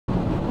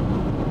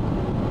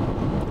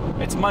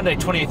It's Monday,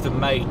 20th of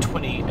May,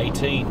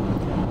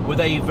 2018. With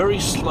a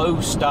very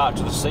slow start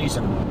to the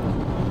season,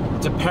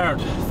 it's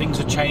apparent things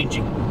are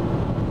changing.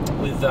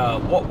 With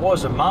what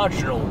was a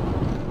marginal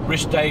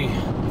risk day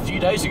a few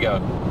days ago,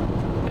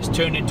 has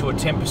turned into a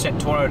 10%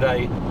 tornado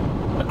day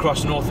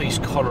across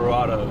northeast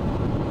Colorado.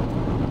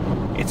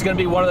 It's going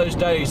to be one of those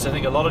days, I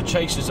think, a lot of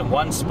chasers in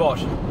one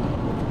spot.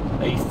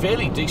 A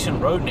fairly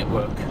decent road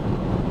network.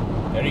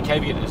 The only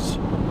caveat is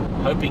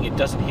hoping it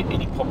doesn't hit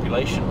any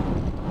population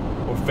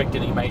or affect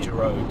any major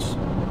roads.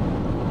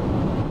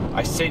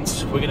 I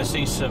sense we're going to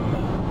see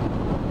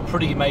some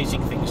pretty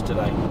amazing things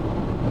today.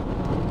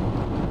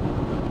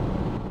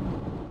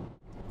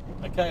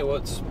 Okay, well,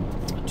 it's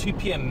 2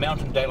 p.m.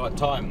 Mountain Daylight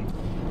Time.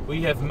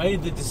 We have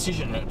made the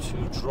decision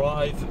to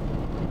drive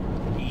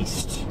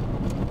east.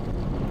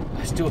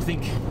 I still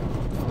think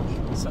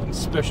something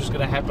special is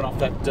going to happen off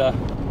that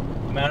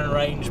mountain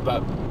range,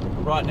 but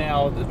right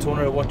now the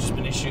tornado watch has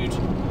been issued.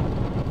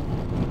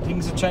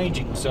 Things are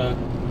changing, so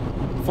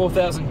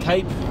 4,000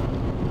 Cape,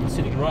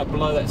 sitting right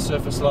below that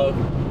surface low,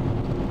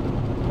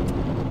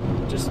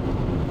 just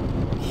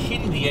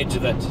hitting the edge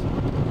of that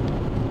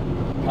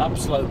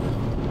upslope.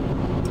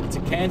 It's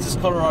a Kansas,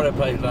 Colorado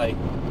play today.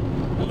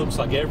 It looks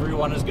like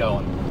everyone is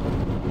going.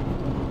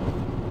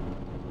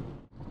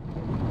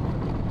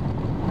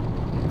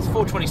 It's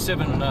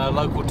 4:27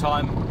 local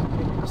time.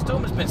 The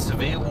storm has been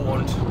severe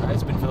warned.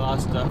 It's been for the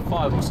last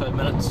 5 or so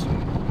minutes.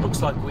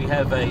 Looks like we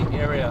have an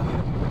area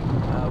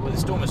where the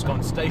storm has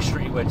gone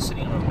stationary, where it's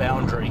sitting on a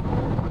boundary.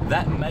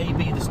 That may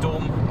be the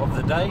storm of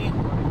the day.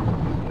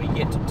 We're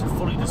yet to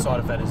fully decide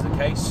if that is the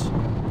case.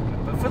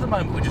 But for the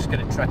moment, we're just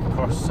going to track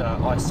across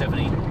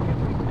I-70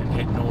 and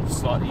head north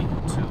slightly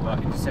to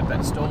intercept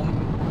that storm.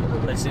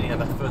 Unless any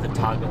other further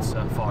targets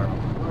fire up.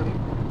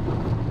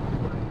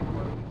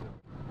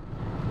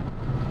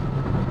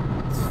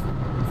 It's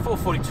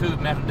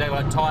 4:42 Mountain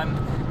Daylight Time,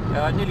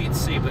 nearly at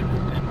Seibert,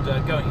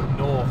 and going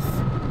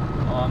north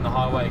on the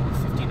Highway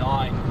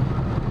 59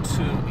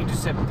 to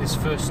intercept this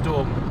first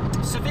storm.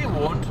 Severe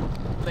warned,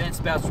 land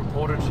spouts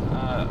reported,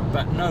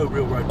 but no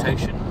real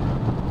rotation,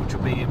 which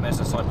will be a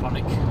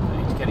mesocyclonic,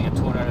 indicating a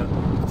tornado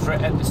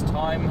threat at this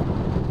time.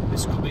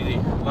 This could be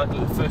likely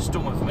the first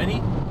storm of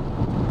many,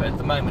 but at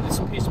the moment it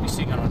appears to be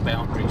sitting on a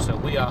boundary, so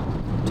we are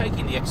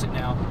taking the exit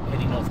now,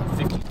 heading north on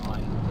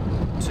 59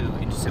 to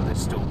intercept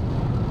this storm.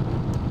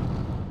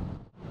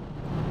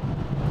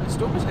 The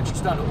storm is actually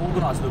starting to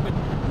organise a little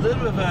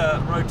bit of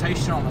a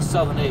rotation on the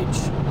southern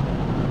edge.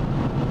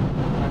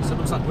 So it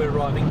looks like we're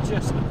arriving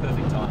just at the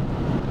perfect time.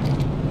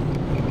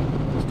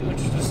 Still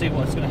interested to see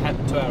what's going to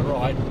happen to our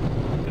right.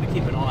 I'm going to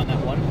keep an eye on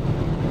that one.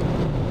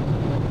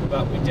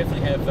 But we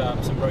definitely have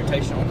some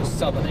rotation on the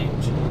southern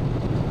edge.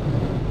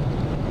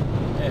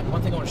 Yeah,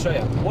 one thing I want to show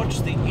you, watch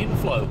the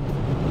inflow.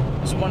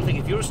 This is one thing,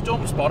 if you're a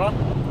storm spotter,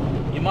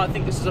 you might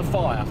think this is a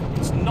fire.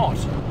 It's not.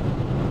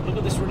 Look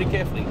at this really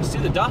carefully. You see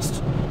the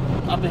dust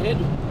up ahead?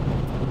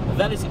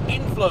 That is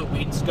inflow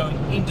winds going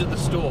into the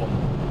storm.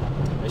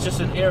 It's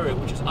just an area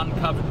which is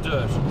uncovered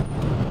dirt.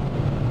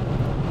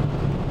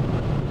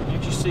 You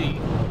actually see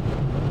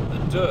the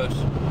dirt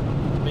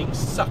being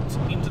sucked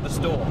into the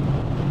storm.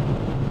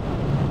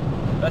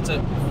 That's a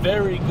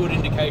very good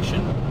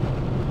indication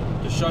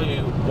to show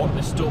you what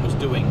the storm is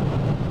doing.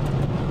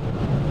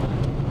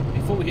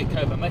 Before we hit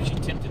Cope, I'm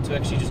actually tempted to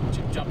just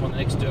jump on the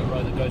next dirt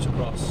road that goes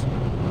across.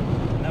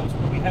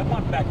 And we have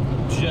one back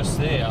just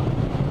there,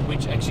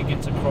 which actually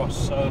gets across.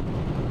 So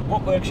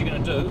what we're actually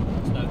going to do,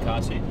 there's no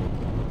cars here,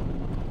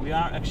 we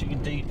are actually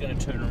indeed going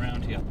to turn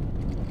around here.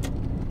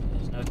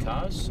 There's no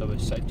cars, so we're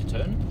safe to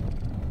turn.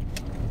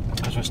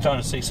 As we're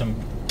starting to see some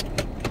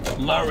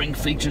lowering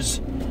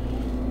features,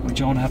 which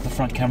I want to have the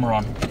front camera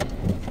on.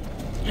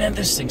 And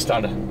this thing's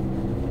starting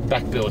to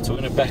back build, so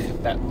we're going to back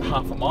about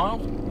half a mile.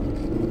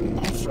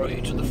 I'll throw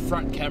you to the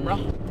front camera.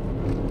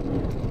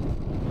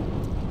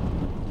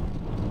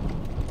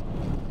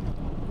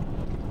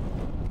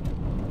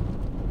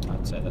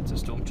 I'd say that's a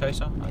storm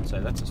chaser. I'd say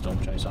that's a storm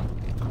chaser.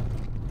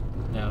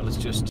 Now let's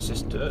just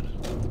assess dirt.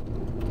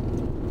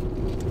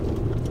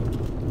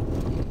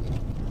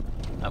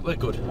 We're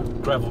good.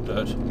 Gravel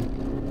dirt.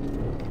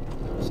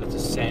 So it's a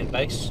sand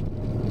base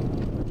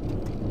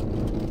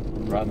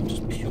rather than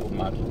just pure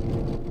mud.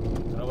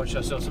 We'll watch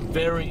ourselves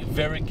very,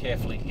 very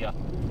carefully here,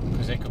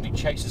 because there could be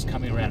chasers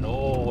coming around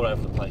all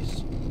over the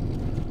place.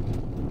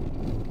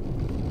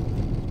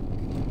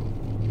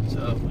 So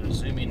I'm going to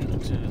zoom in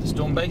to the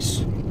storm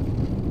base.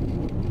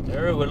 The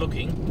area we're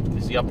looking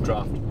is the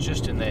updraft,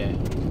 just in there.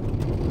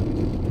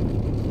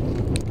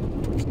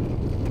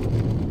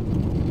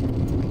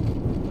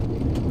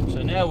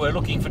 So now we're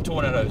looking for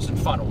tornadoes and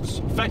funnels.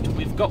 In fact,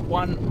 we've got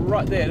one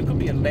right there. It could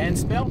be a land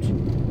spout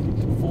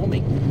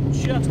forming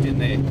just in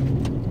there.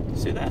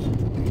 See that?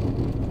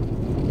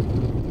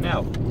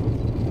 Now,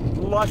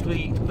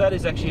 likely that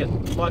is actually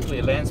likely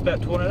a land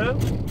spout tornado,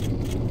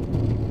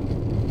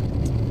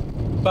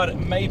 but it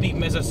may be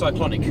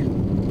mesocyclonic.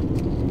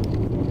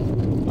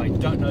 I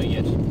don't know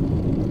yet,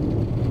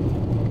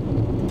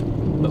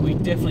 but we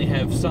definitely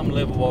have some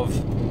level of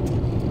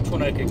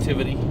tornadic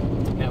activity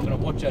Now we're going to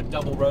watch our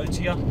double roads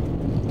here.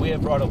 We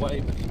have right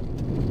away, but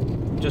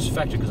just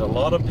factor because a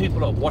lot of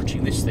people are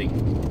watching this thing.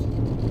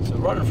 So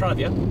right in front of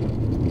you,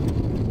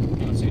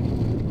 hang on a second.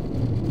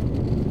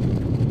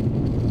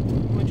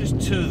 We're just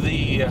to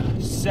the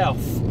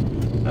south,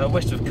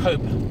 west of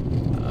Cope.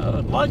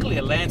 Likely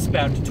a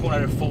landspout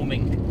tornado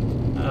forming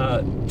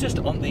just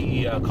on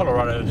the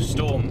Colorado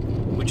storm,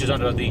 which is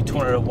under the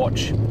tornado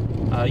watch.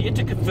 Yet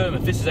to confirm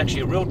if this is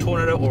actually a real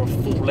tornado or a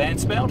full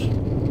landspout,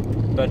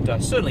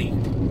 but certainly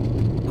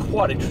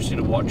quite interesting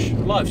to watch.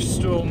 Live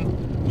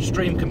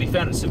stream can be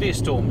found at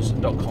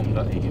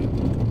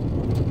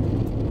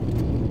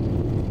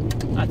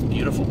severestorms.com.au. That's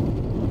beautiful.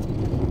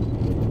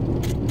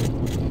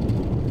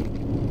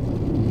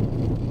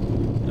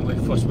 And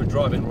of course we're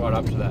driving right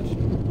up to that.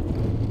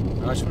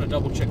 I just want to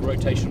double check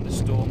rotation of the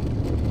storm.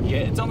 Yeah,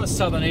 it's on the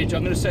southern edge.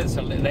 I'm going to say it's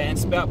a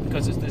landspout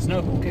because there's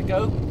no hook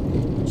echo.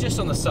 Just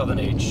on the southern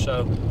edge,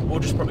 so we'll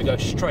just probably go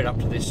straight up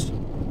to this.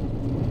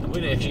 And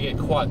we'll actually get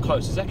quite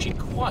close. It's actually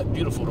quite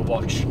beautiful to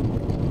watch.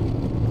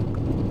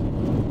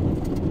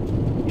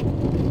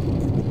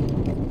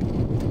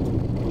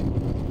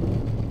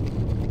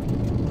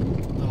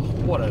 Oh,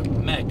 what a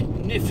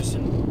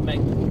magnificent,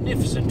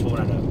 magnificent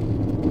tornado.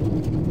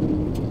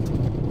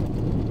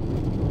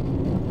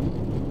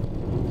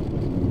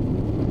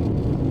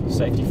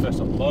 Safety first,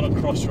 a lot of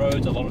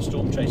crossroads, a lot of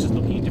storm chasers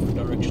looking in different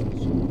directions.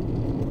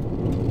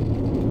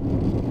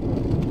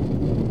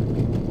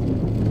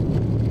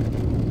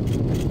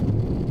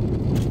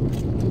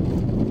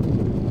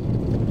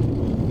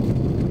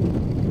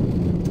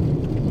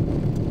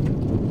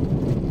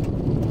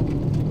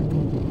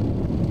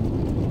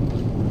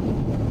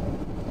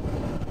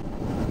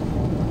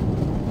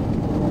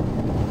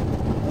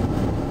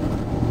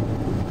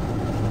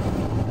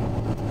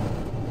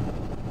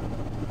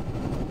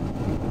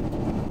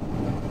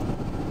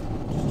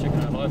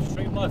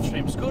 Live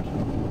stream's good.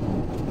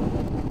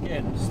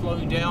 Again,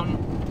 slowing down,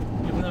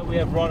 even though we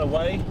have right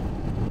away.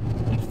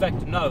 In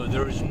fact, no,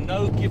 there is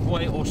no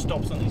giveaway or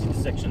stops on these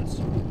intersections.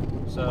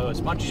 So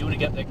as much as you want to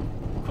get there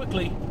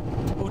quickly,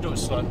 we'll do it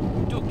slow,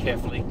 do it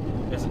carefully.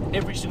 There's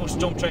every single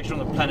storm chaser on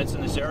the planet's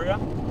in this area.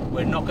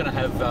 We're not going to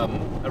have a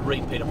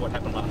repeat of what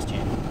happened last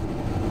year.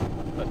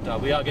 But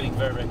we are getting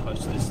very, very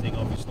close to this thing,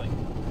 obviously.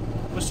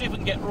 We'll see if we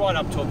can get right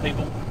up to it,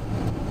 people.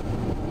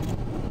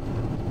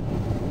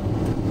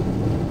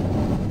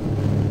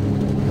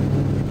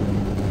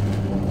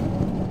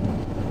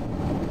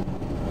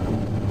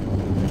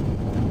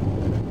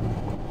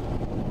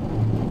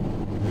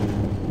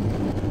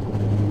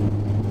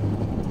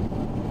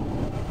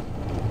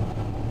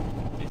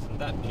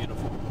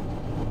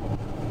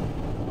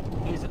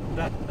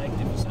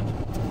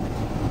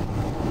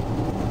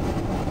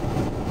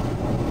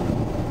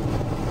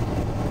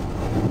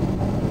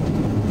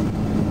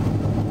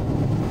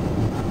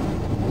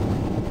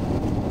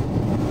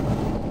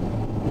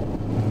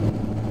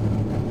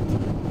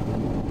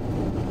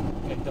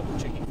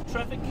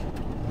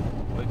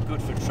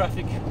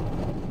 Traffic.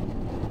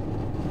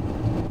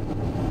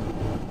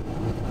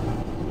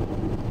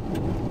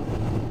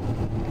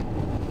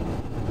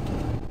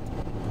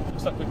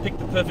 Looks like we picked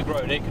the perfect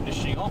road, air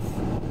conditioning off.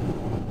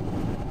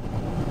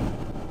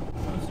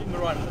 I'll zoom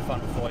right in the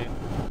front for you.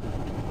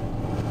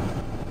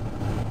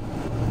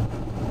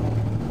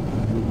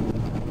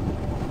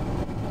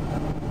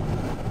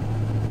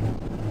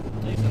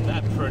 Isn't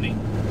that pretty?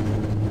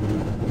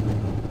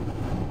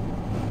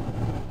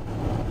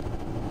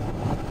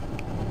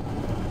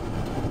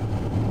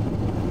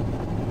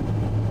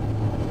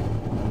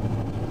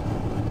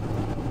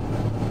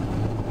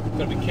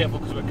 Got to be careful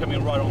because we're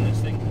coming right on this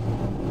thing.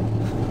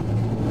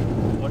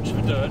 Watch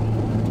for dirt.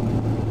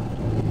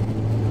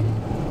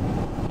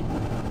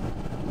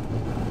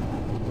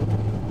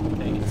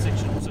 Okay,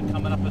 intersections are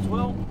coming up as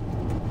well.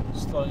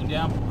 Slowing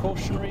down,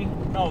 precautionary.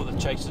 No other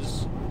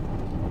chasers. Are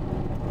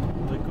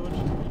they good?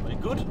 Are they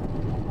good?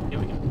 Here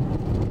we go.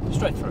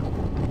 Straight through.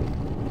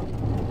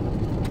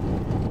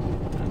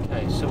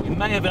 Okay, so we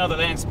may have another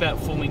landspout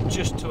forming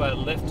just to our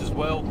left as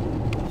well.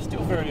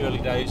 Still very early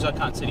days. I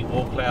can't see any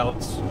wall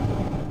clouds.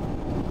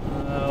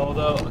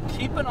 Although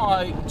keep an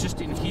eye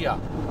just in here.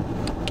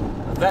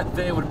 That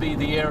there would be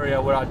the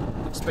area where I'd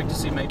expect to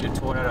see maybe a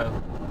tornado,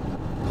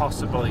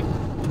 possibly. A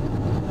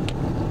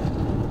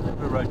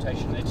bit of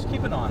rotation there. Just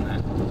keep an eye on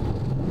that.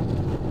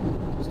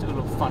 Let's do a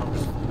little funnel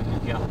just in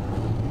here.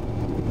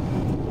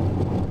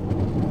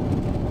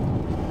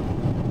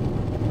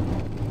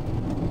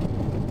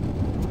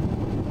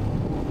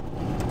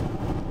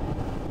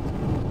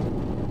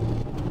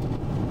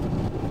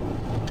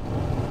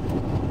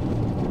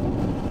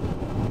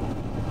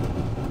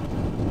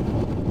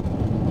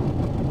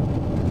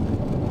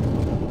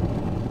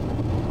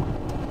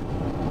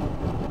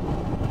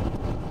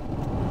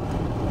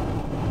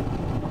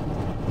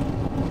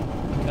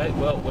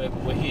 Well,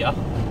 we're here.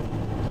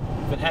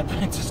 If it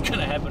happens, it's going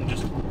to happen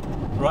just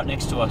right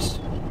next to us.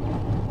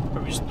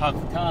 Probably just park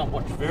the car and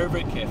watch very,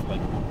 very carefully.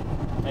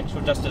 Make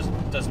sure dust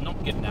does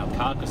not get in our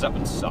car, because that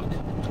would suck.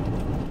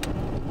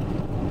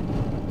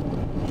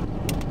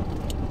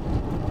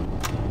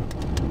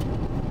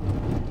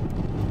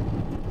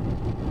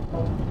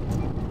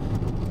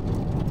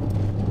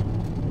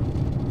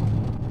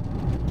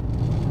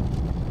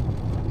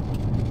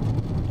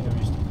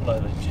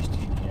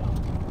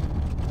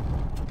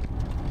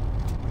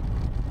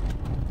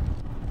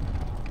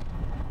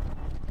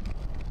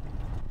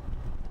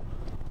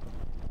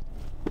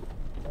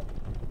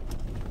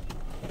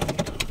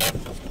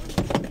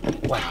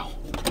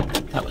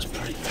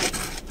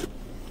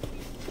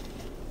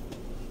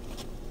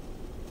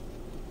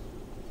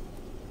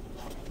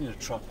 Need a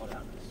tripod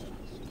out.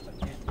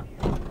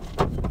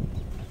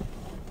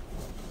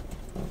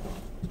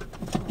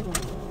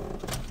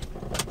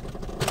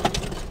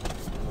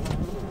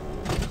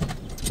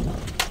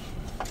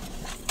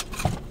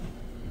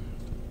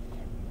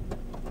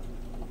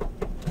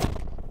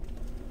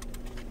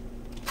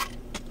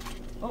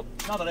 Oh,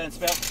 another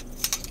downspout.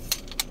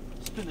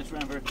 Spin this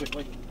around very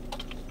quickly.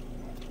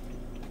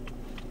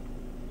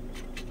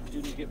 I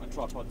do need to get my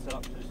tripod set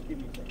up, so just give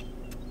me a second.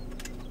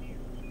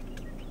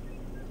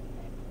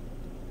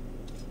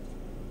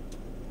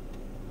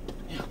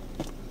 Now,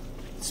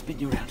 spin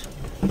you around.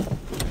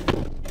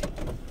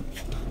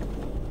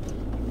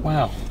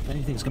 Wow, if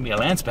anything's going to be a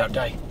landspout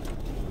day.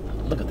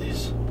 Look at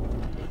this.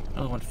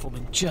 Another one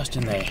forming just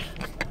in there.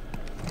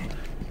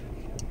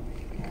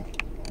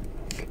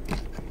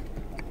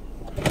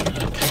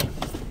 Okay.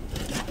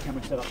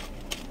 Camera set up.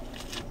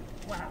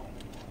 Wow.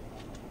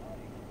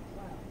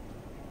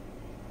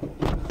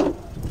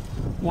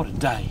 What a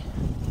day.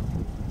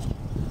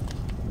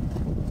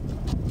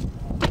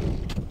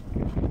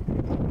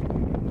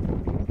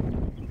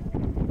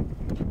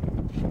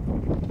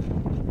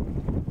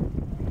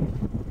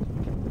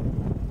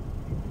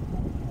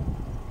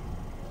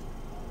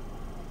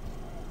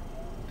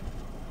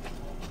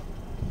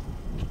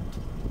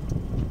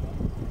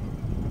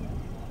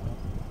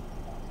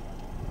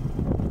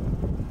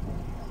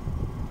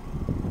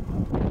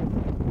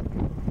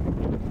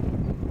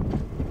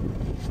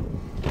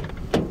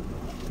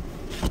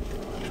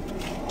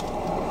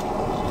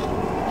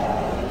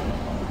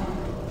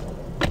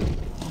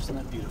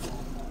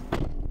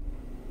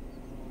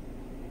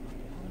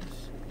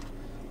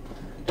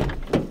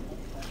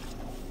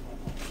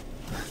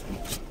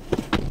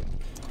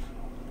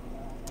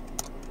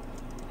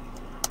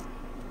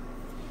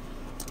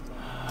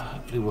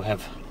 We'll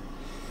have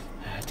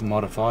to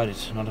modify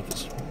it. Not if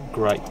it's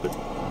great, but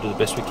we'll do the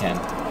best we can.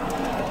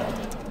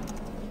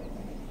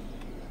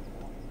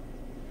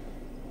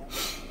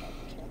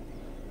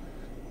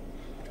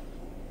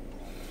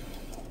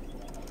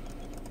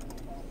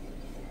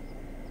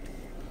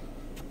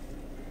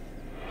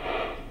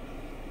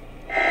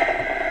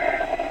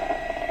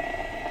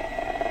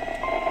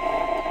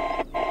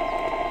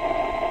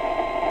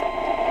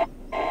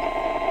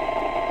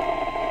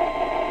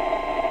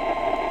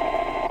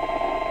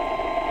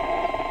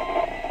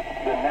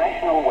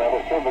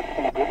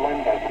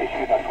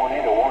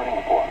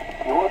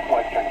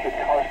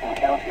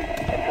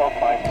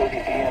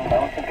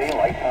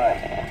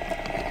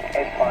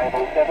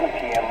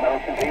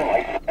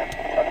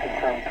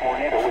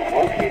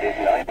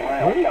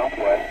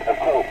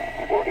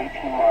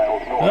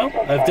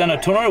 They've done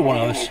a tornado one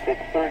of those.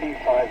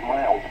 35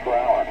 miles per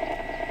hour.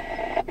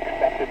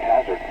 Expected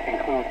hazards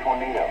include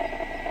tornadoes.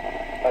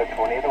 A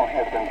tornado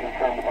has been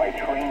confirmed by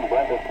trained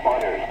weather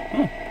spotters.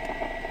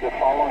 The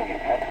following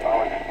impacts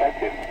are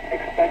expected.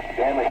 Expect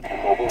damage to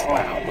mobile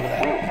homes,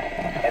 roofs,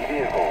 and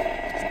vehicles.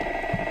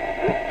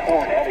 This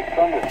tornadic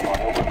thunderstorm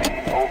will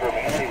remain over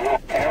mainly rural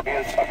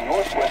areas of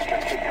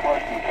northwestern Kit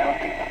Carson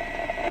County.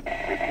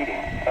 Repeating,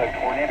 a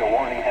tornado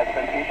warning has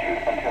been issued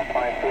until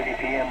 5:30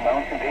 p.m.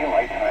 Mountain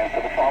Daylight Time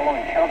for the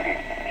following counties: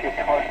 Kit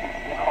Carson,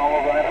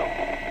 Colorado.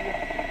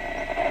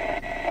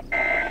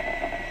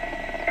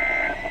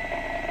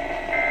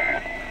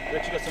 We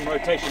actually got some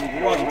rotation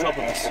right on top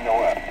of us.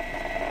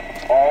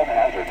 All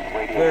hazards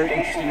radio very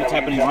interesting what's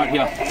happening right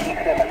here.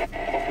 87,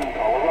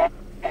 Colorado.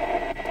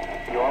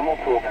 Normal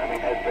programming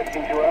has been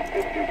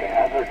interrupted due to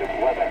hazardous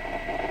weather.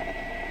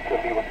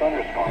 Severe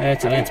thunderstorms.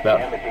 It's a landspout.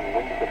 Damaging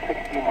winds of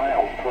 60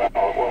 miles per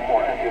hour or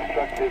more and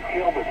destructive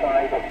hail the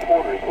size of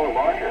quarters or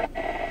larger.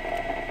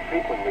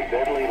 Frequently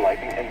deadly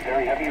lightning and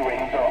very heavy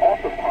rains are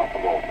also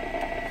possible.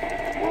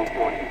 Move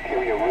to an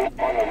interior room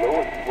on the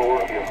lowest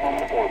floor of your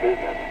home or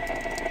business.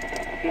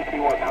 If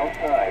you are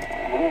outside,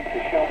 move to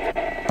shelter,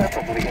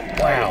 preferably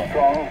inside a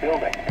strong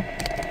building.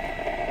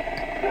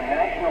 The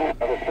National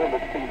Weather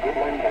Service in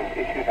Goodland has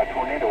issued a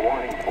tornado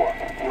warning for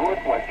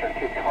northwestern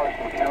Kit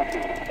Carson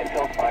County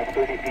until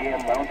 5:30 p.m.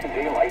 Mountain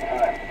Daylight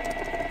Time.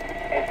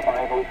 At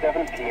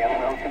 5:07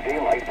 p.m. Mountain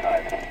Daylight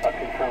Time, a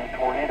confirmed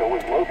tornado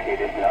was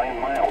located 9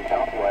 miles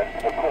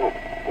southwest of Cope,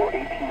 or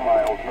 18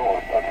 miles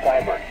north of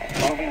Seibert,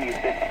 moving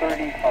east at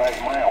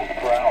 35 miles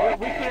per hour.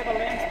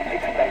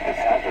 Expected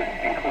hazards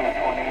include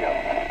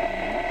tornadoes.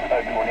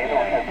 A tornado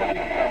has been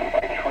confirmed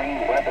by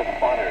trained weather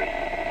spotters.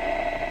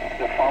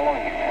 The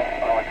following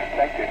effects are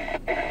expected.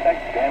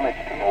 Expect damage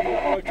to mobile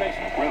homes,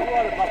 roofs,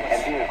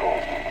 and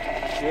vehicles.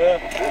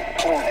 This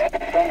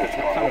tornadic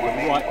thunderstorm will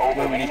remain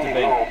over mainly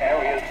rural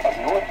areas of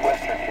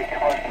northwestern Kit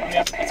Carson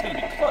County. It's going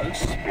to be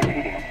close.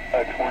 Repeating,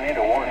 a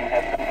tornado warning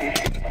has been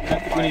issued.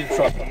 We need a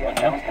tripod right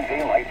now. Mountain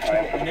Daylight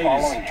Time for the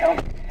following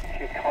county: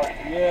 Kit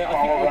Carson, Yeah, I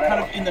think we're kind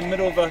of in the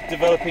middle of a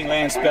developing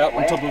landspout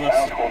on top of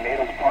us.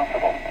 Tornadoes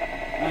possible.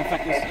 In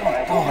fact,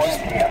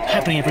 it's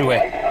happening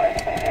everywhere.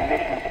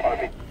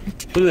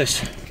 Look at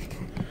this.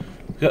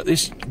 We've got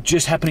this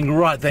just happening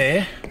right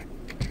there.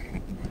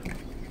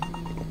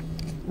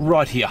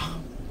 Right here.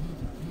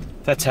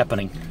 That's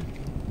happening.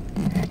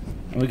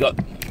 And we've got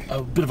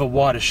a bit of a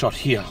wider shot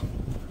here.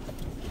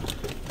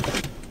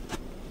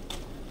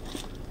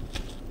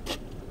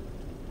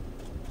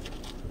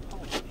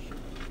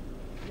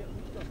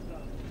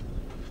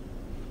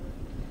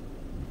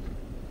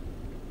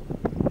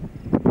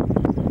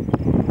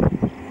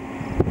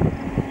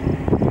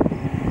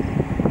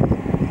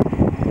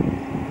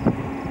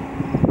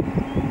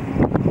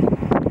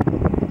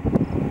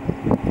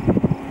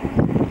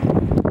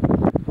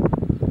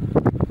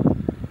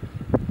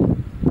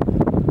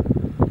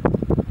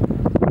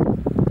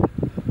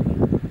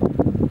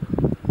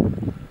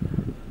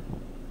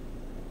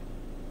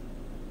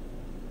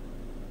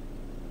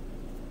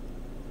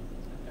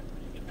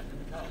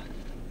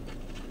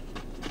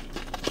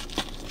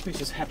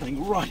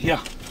 happening right here.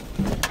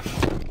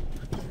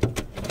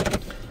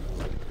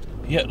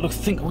 Yeah, look,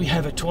 think we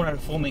have a tornado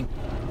forming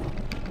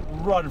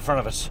right in front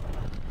of us.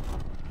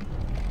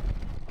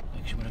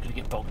 Make sure we're not going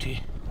to get bogged here.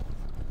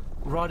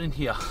 Right in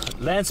here.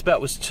 Landspout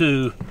was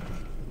to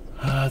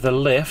the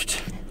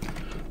left.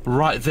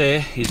 Right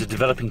there is a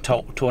developing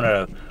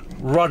tornado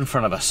right in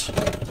front of us.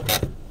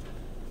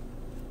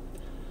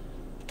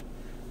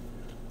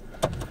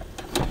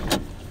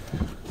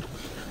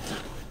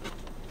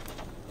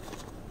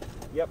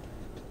 Yep.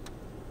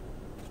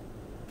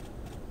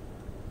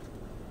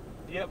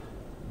 Yep.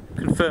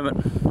 Confirm it.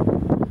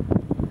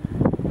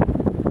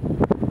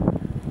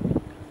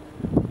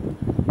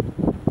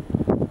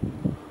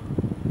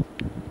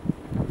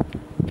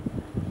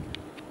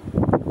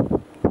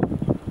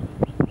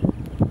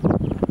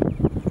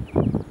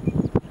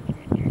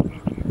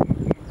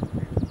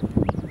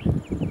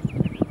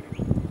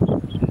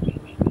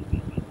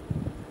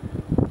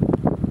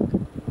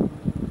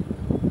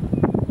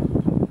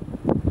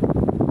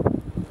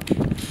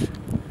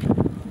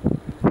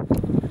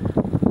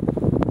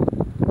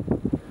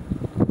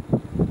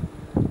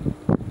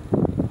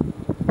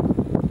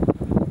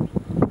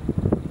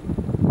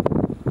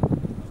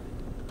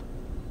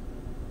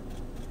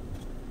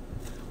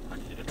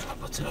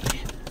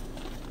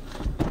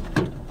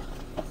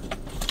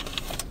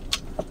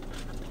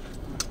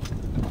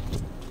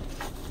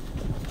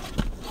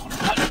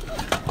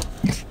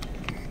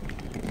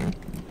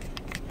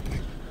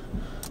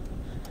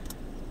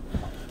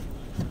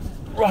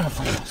 Right in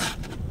front of us.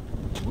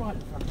 Right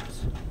in front of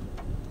us.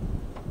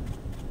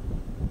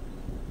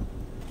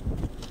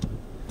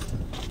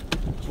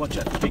 Watch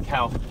out, big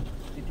cow.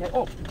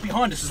 Oh,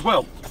 behind us as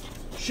well.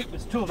 Shit,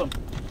 there's two of them.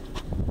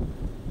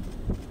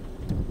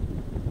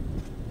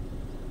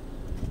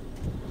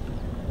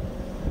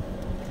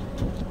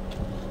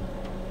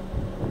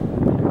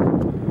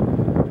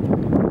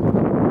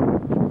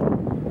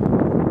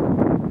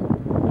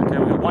 Okay,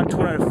 we've got one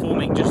tornado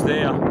forming just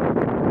there.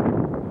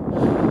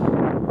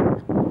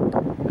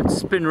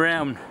 Spin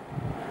round,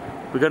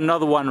 we've got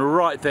another one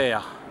right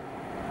there.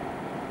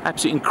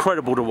 Absolutely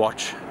incredible to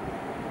watch.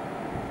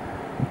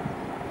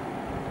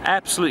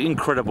 Absolutely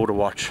incredible to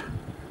watch.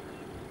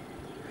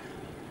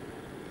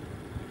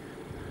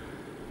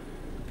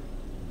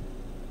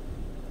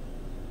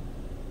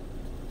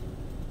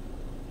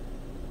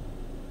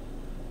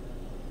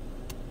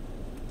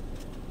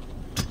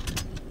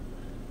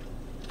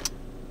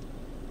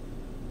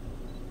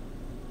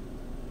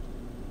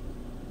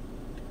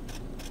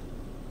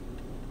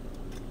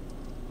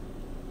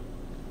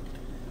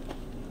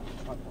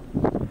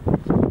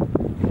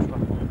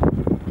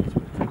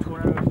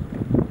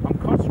 I'm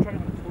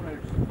concentrating on the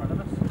tornadoes in front of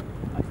us.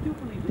 I still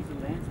believe these are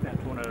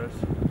landspout tornadoes,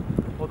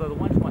 although the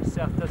one to my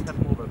south does have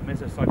more of a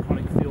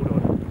mesocyclonic field on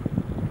it.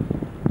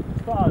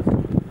 As far as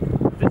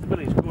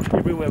visibility is good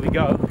everywhere we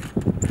go.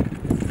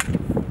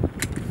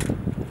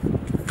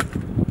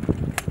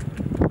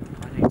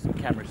 I need some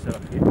cameras set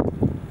up here.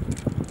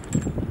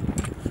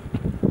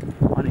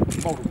 I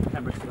need multiple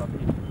cameras set up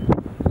here.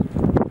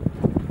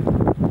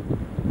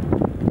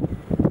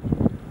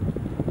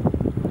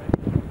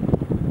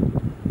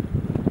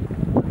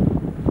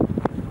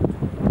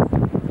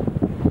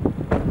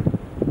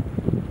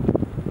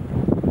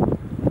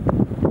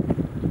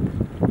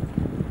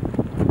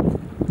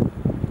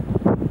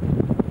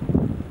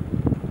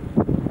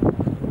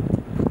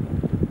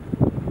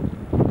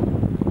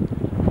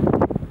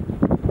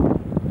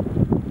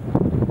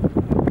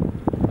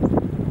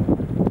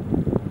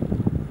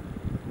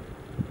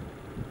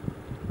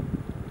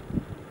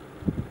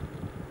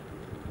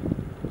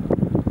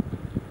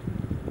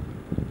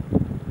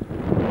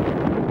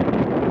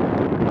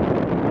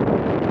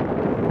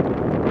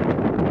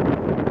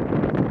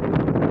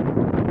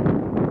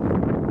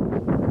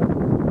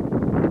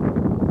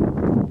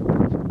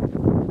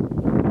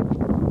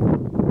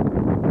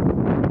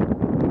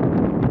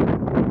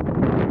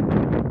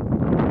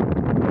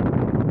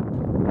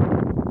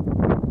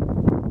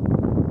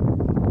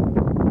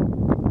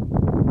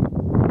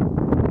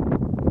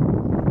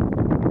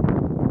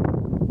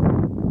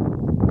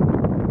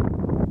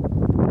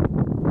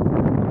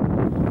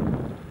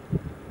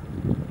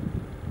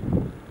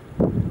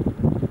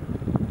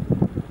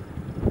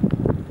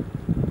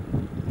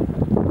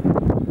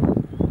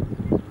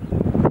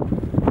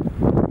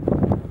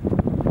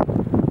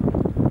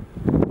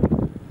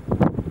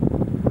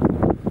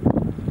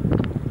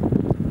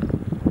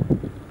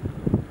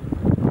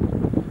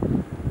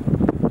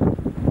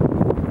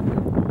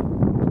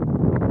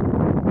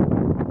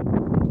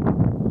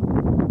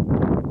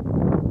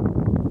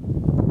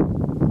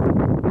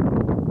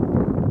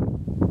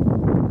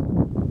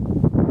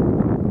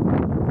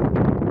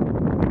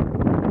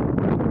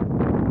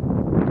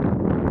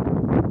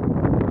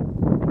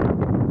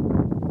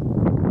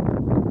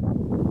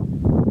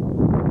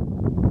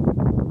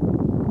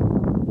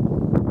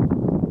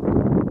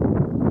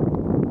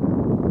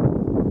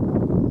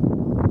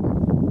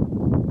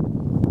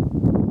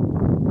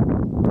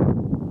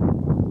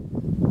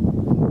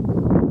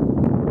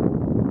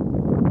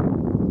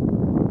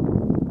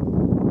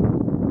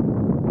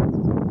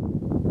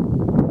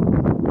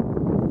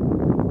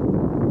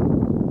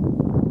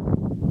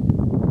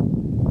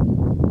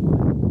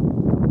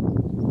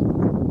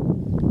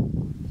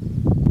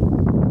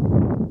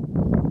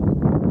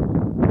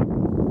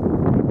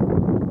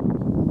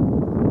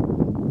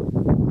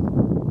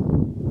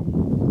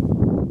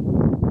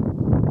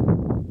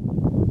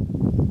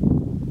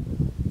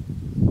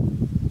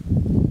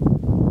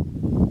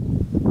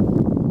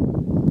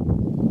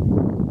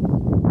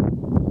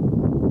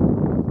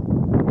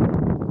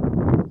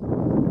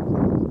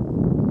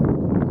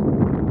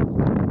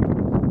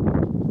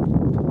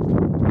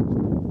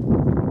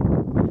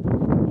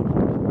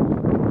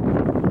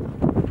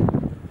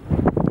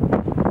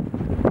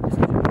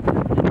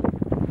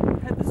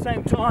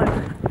 time.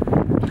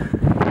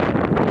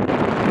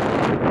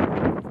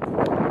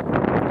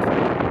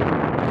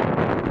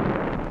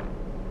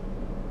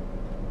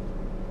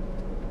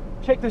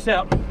 Check this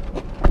out.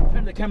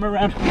 Turn the camera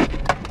around.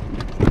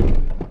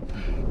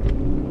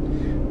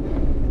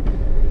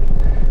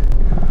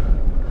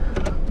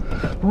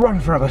 Right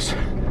in front of us.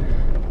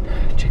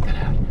 Check that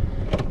out.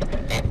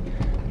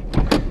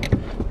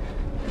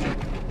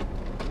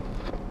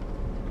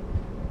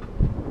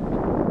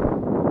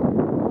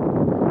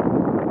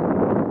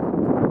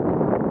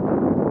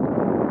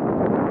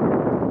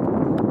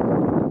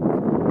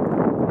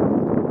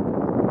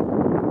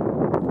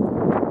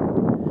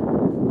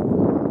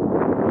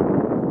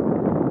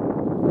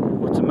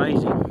 What's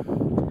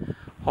amazing,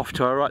 off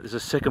to our right there's a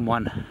second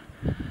one,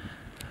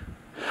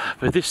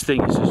 but this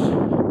thing is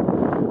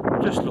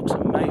just looks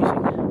amazing.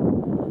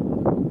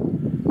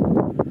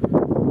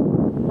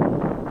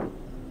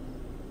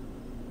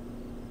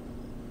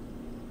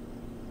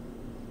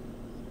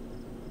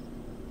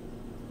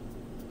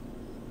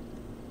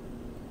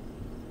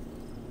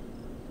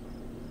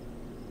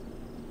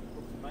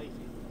 Looks amazing.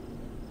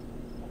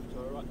 Off to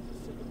our right there's a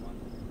second one.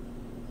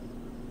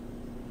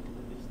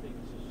 But this thing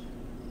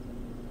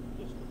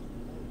is just looks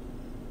amazing.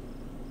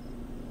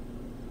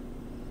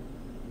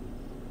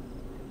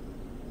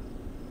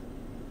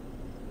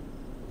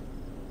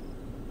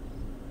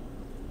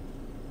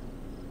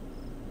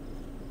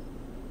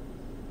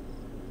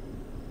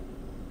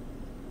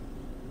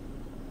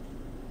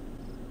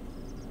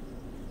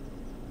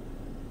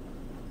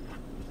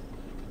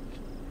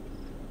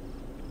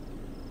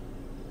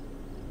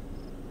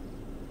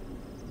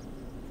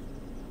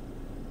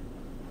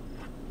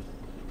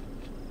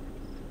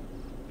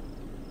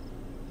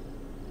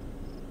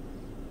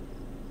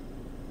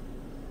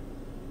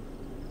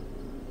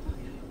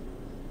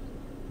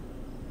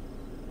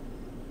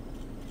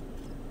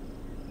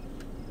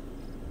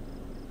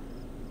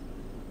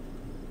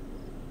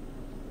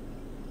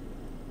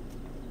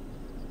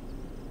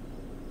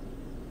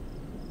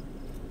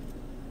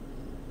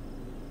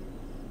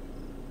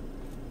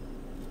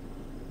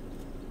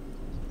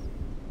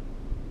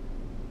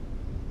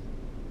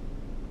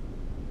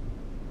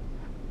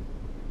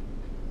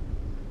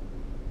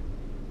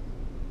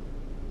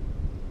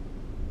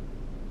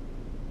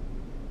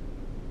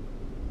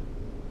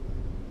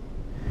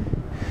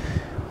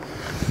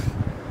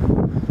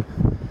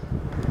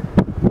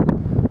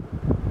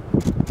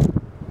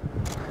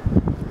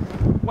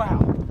 Wow.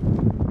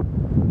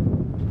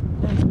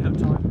 There's a bit of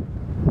time.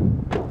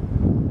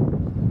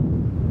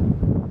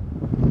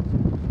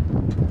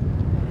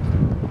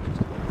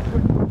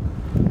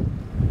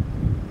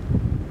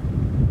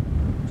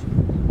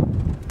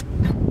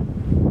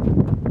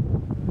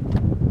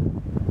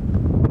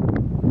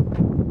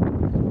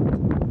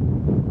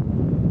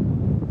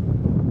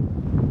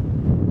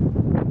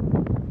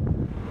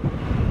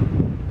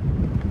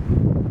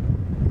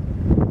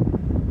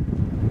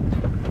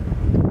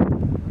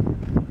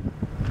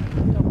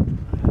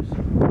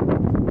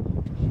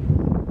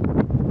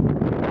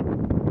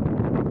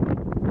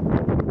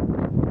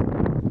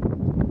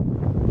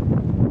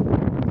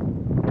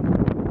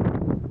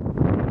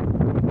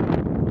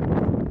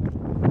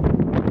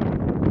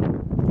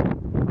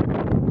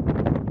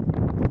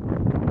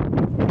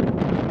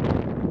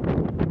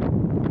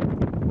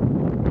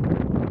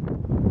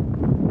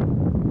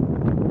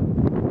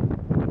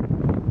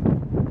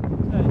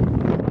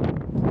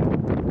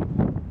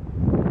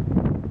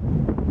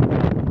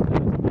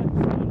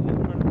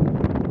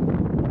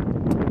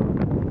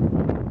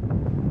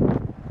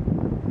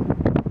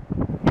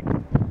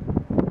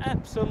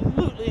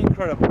 Absolutely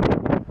incredible.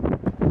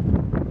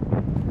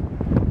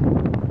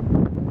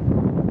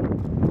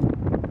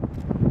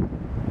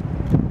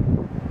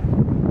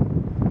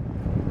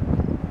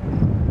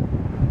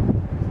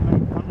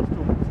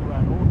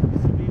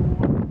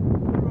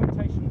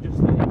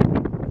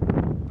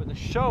 But the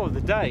show of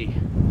the day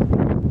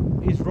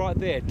is right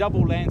there,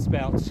 double land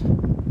spouts.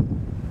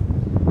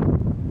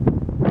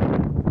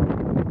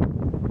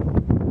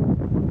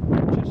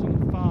 Just on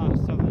the far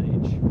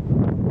southern edge.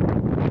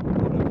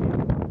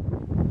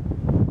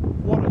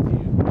 What a view.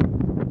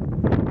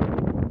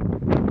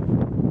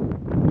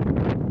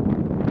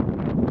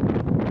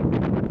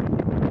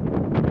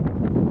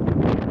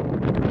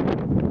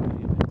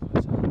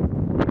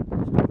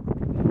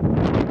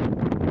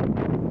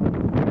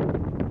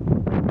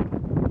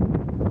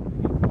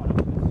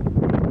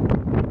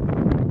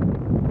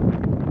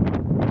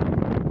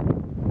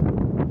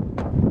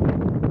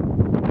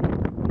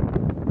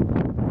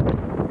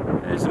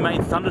 There's the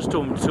main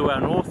thunderstorm to our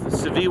north,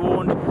 severe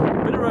warned,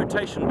 bit of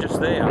rotation just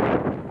there.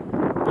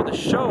 But the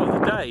show of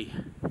the day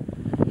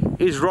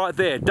is right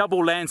there,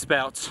 double land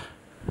spouts.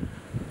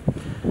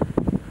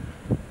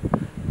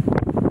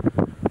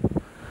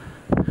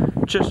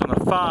 Just on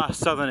the far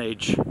southern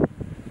edge.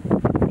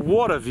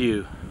 What a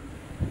view.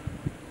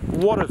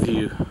 What a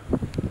view.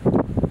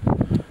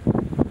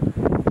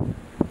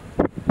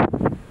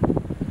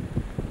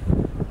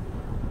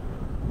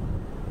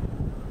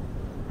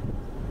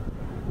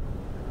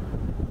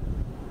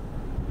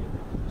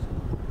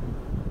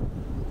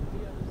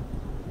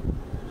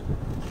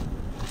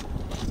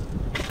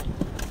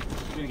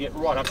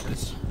 right up to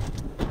this.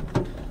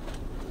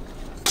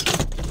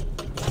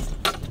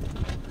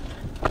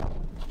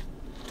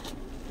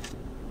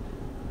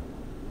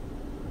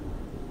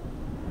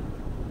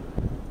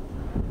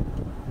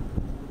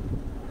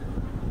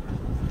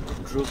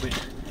 Drill bit.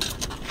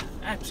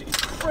 Absolutely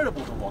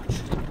incredible to watch.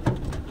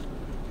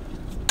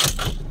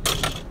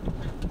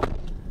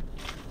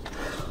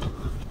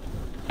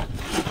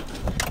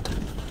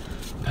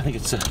 I think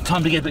it's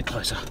time to get a bit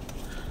closer.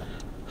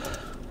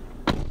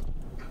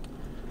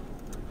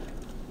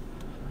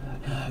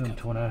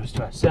 Tornadoes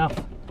to our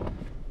south.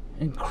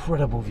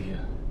 Incredible view.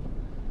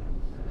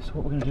 So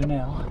what we're going to do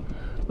now,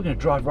 we're going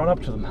to drive right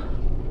up to them.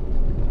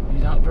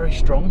 These aren't very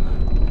strong.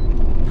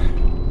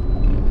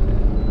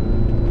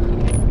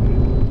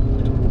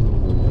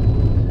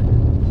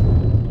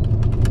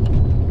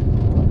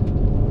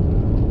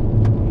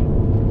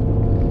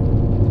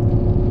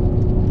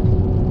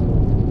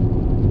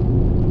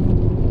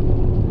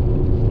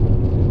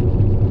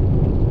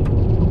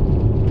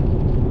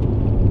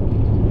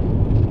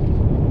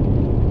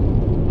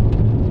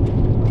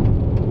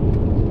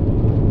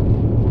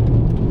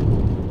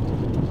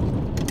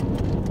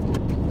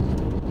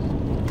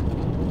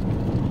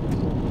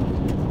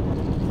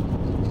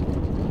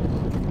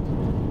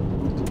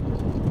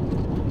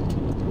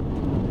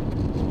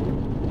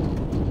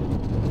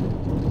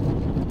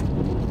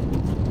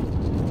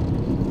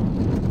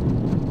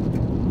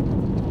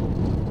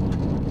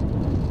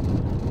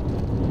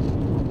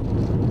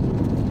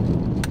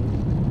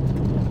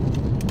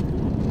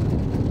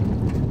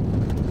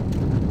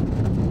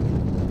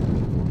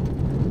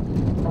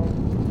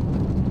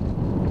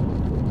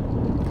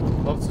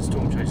 Lots of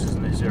storm chasers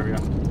in this area.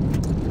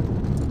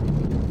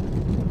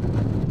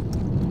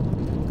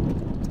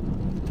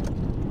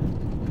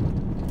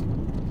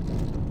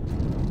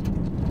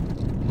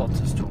 Lots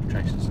of storm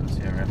chasers in this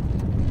area.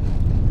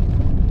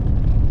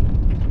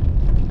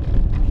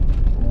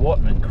 What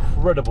an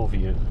incredible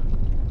view.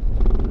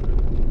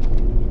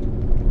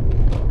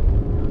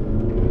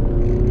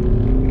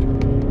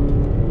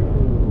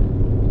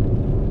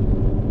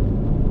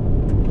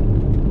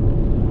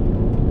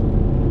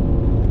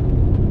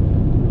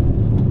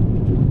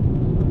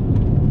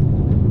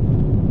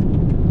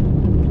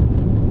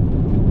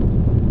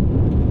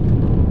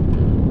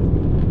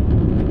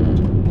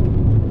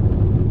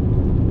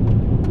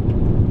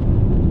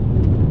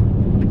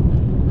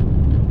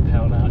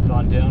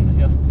 Down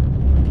here,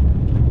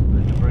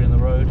 there's debris in the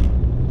road.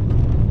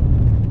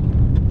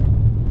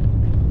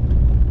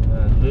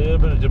 A little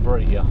bit of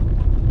debris here.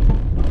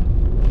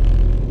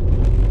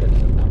 That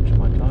doesn't puncture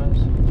my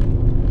tyres.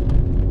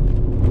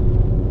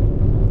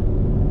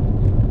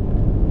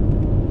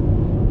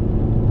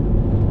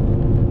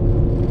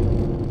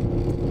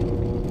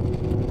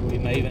 We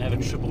may even have a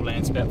triple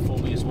landspout for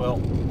me as well.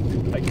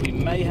 In fact, we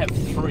may have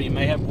three,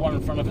 may have one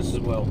in front of us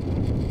as well.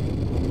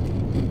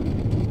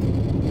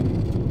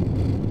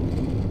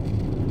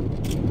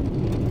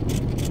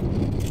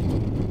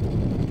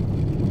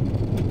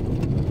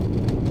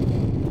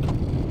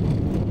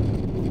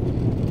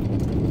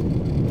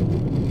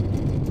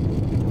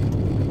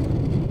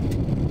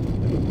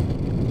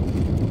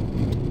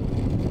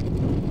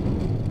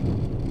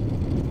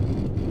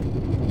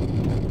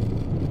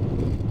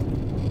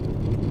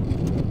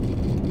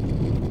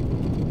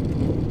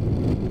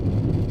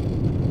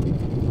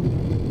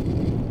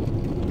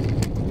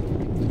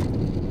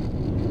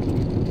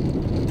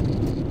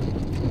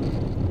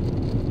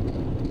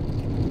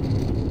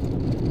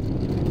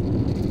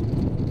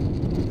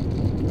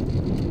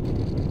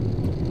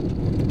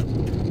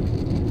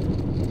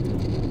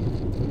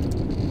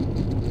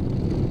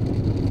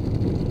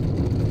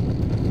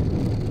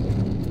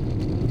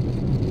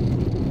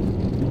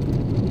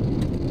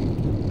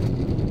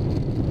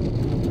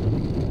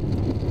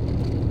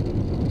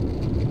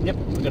 Yep,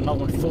 we've got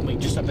another one forming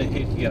just up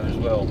ahead here as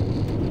well.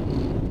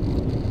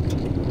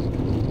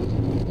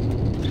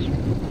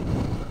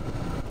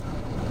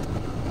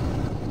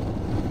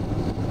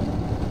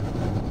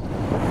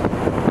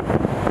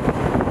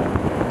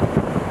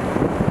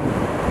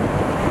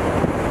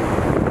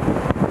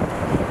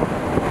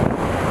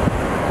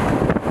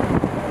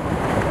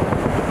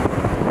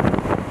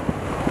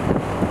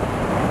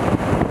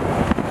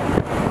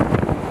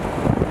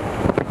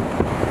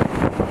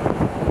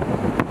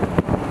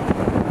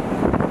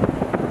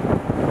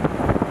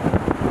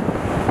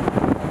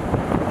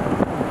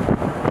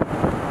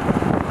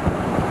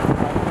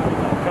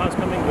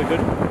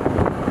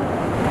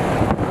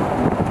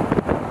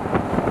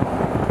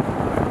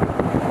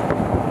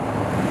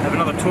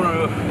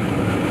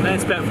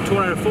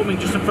 Tornado forming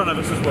just in front of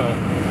us as well.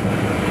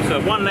 So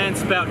one land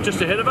spout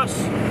just ahead of us,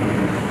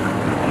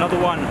 another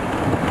one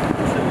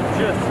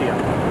just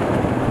here.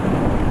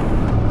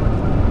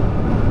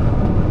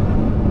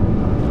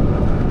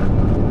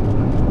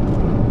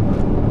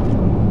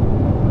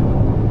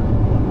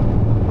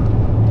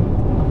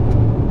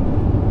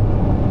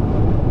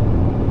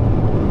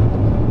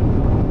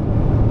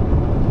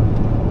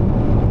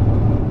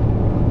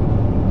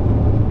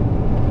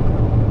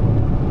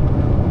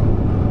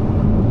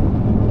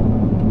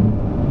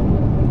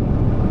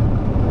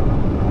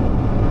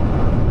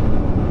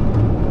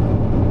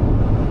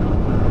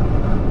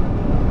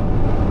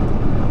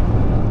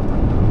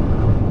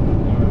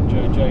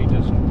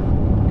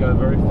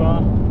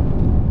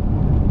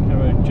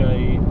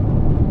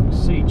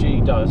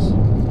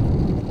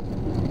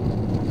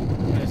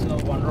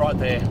 right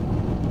there.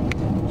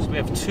 So we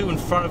have two in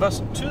front of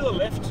us, two to the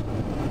left,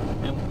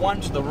 and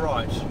one to the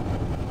right.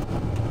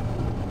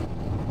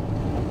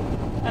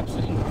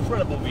 Absolutely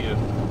incredible view.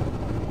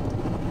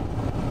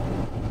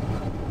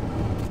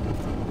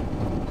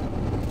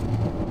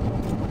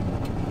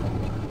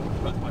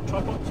 Right, my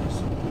tripod,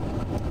 yes.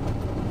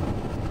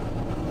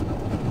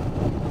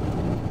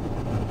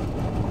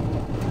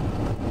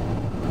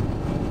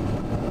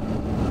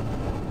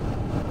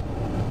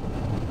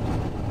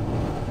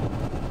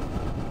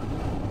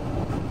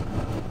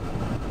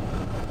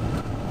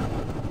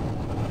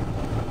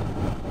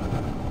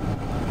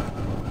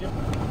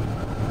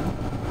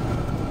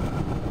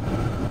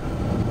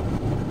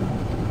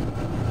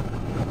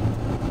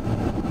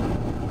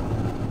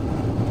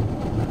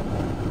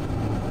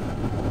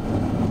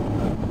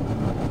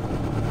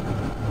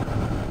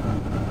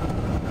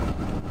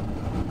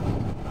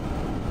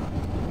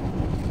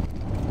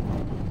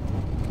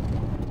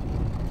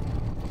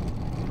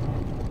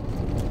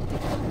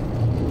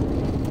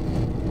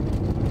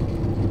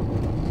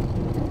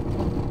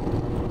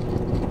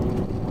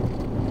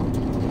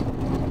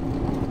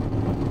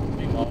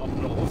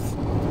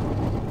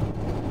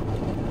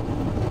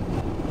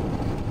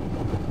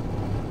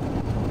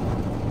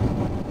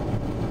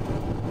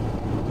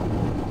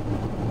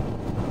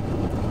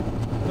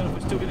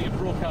 Still getting a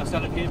broadcast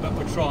out of here, but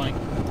we're trying.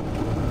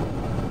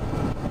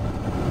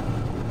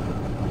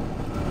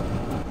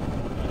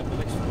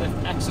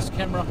 Left axis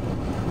camera,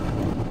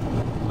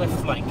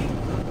 left flank.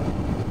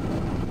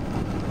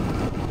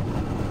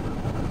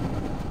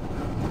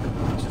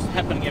 It's just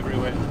happening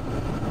everywhere.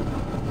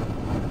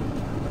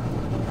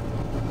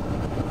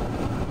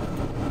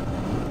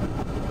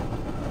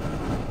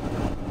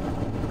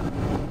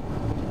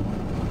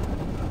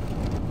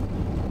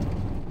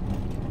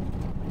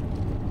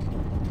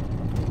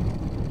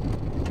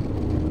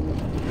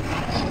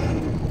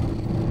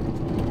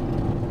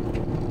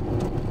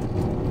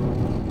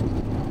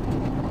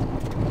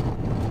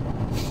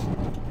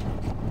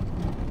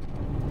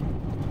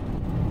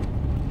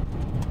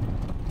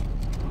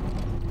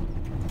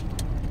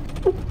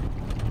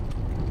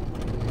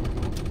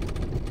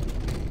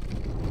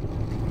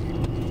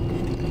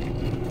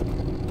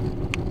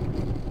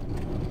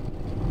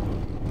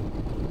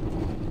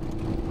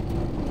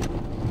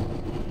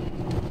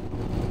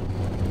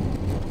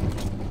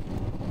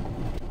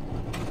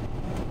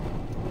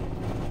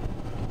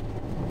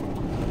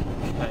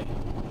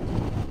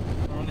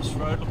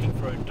 Road looking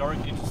for a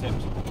direct intercept.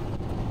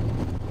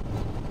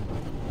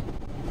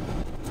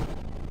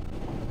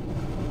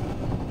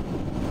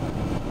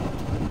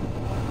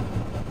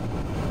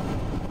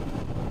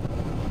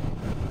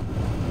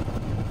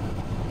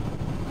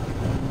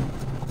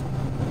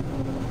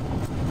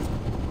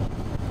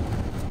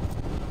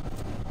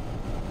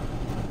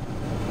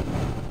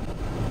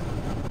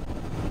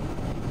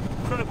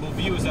 Incredible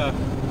view as a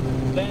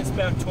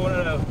landspout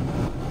tornado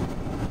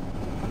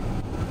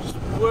just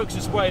works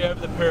its way over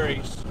the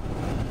prairies.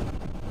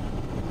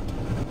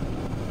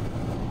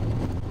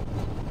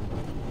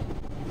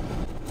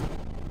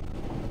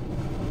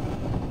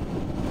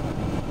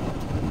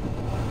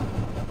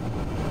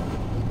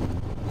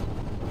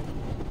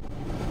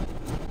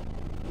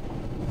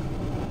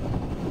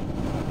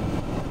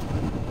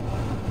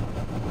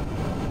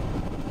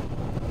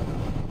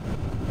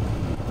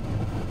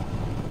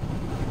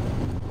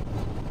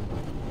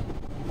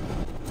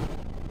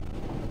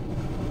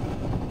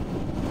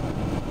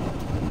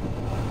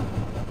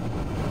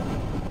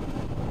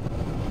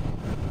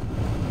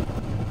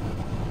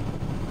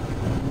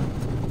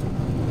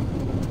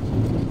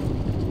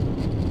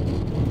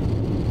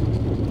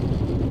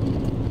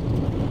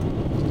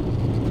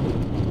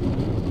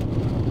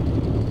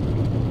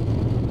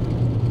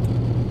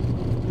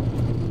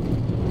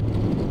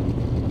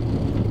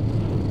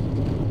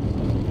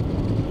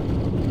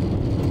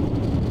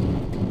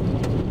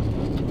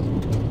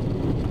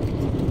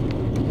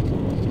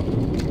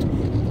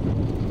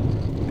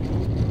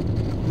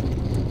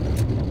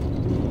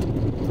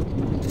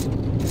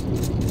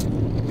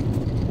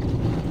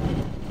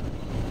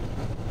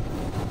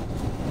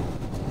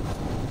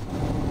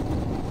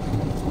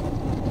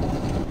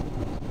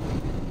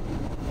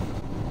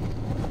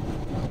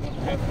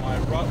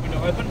 Right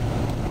window open.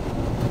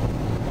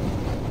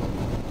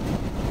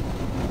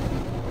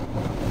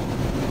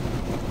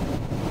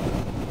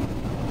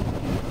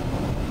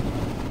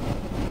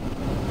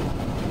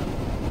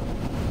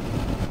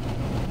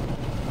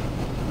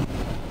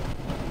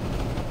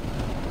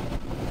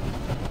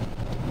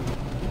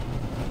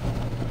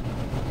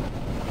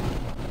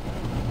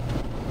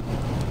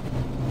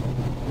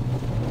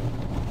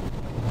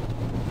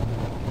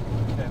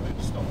 Okay, we're going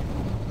to stop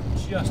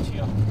just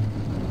here.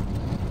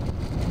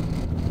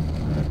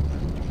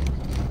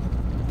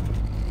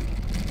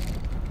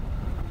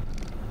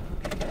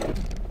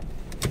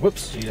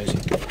 Whoops,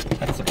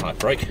 that's the pipe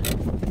brake.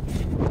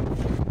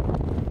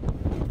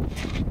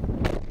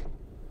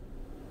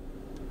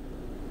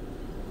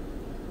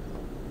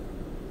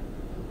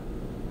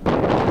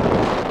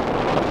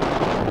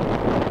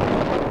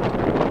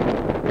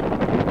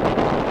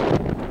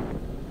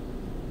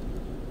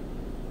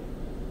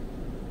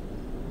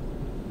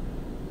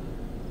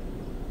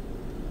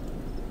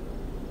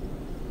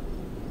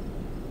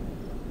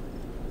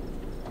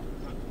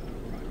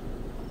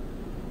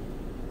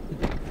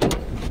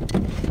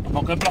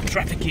 going to block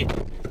traffic here.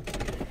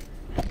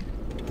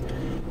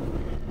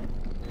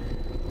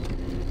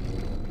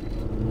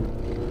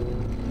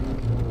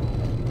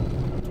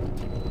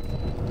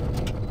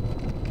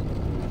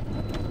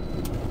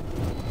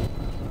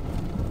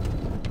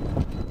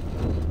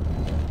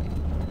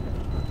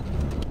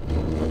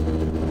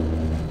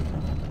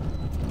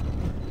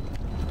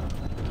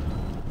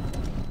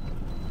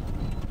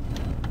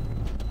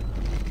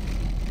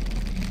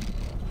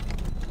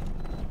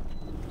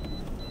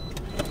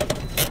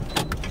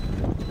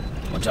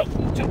 Watch out,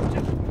 watch out, watch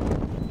out.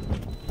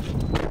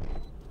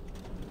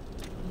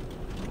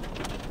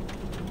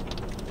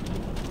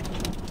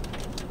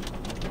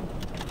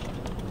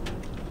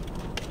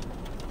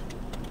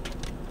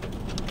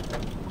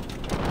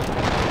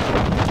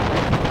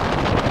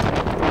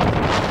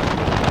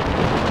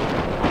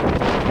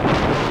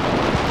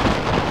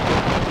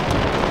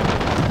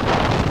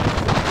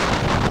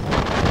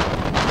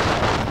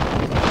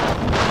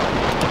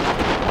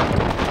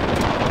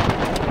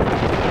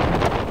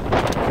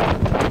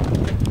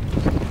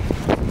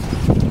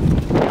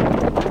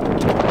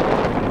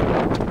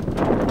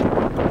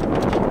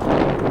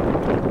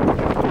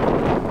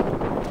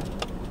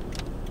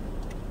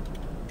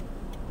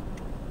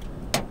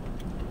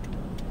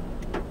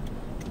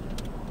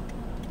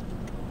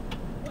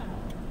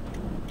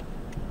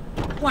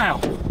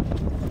 Wow,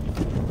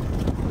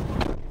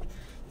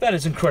 that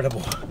is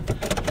incredible.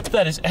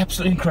 That is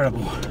absolutely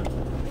incredible.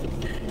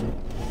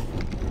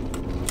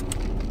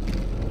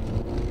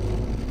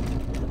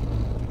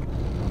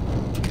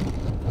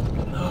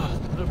 Oh,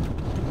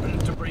 a bit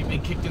of debris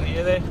being kicked in the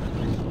air there.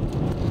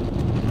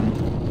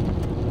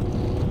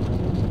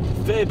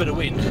 Fair bit of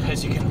wind,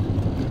 as you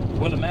can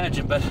well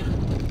imagine, but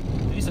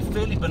it is a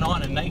fairly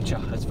benign in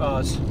nature as far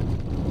as they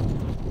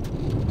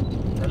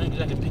don't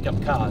exactly pick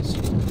up cars.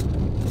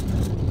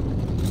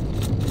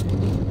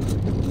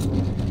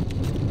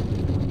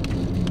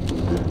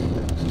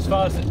 As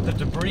far as the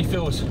debris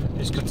field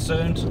is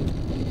concerned,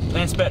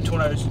 landspout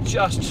tornadoes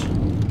just,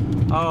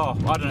 I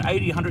don't know,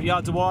 80, 100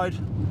 yards wide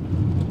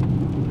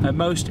at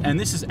most, and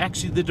this is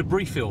actually the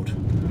debris field.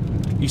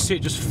 You see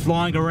it just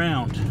flying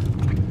around.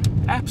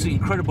 Absolutely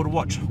incredible to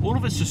watch. All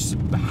of it's just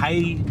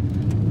hay,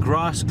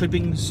 grass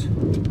clippings,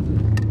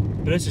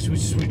 but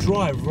as we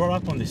drive right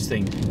up on this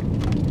thing,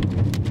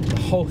 the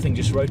whole thing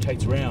just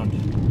rotates around.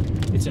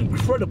 It's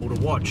incredible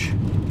to watch,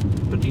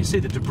 but you can see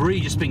the debris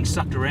just being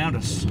sucked around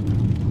us.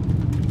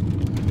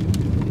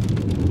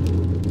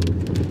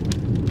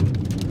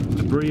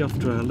 Debris off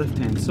to our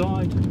left-hand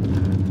side.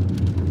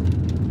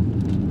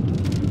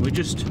 We're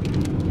just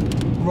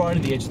right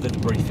on the edge of the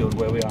debris field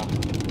where we are.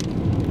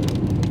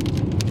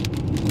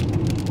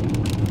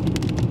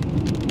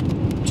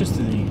 Just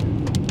to the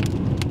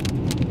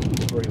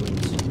debris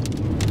wings.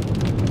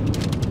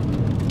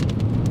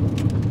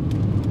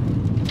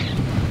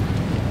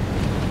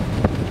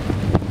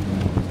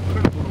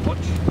 Incredible to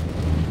watch.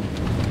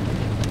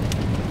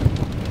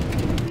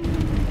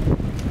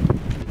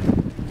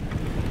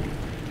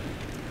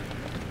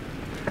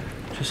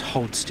 Just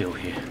hold still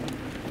here.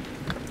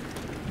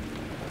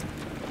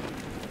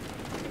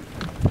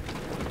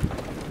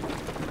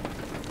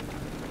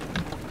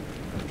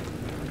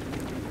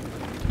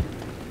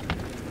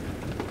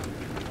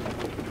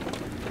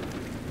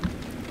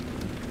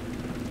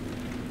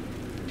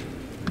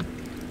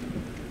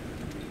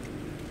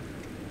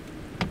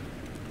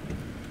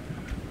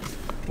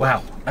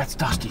 Wow, that's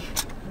dusty.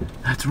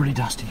 That's really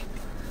dusty.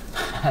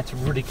 That's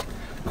really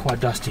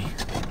quite dusty.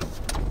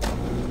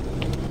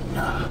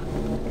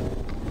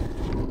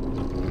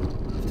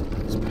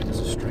 This back as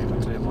a stream,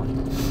 I'll tell you what.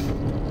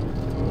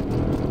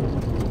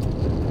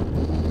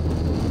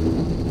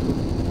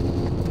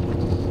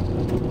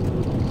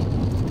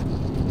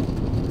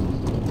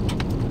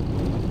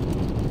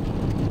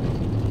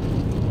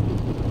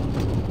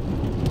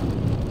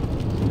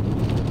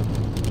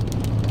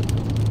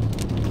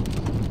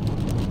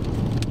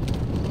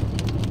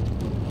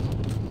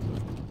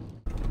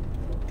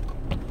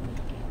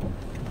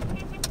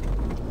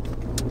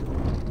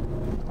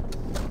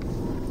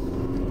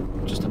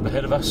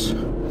 Ahead of us,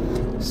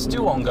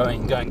 still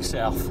ongoing, going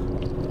south.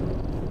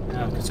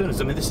 Now, concern is,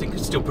 I mean, this thing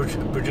could still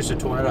produce a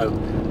tornado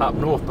up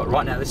north, but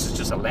right now this is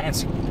just a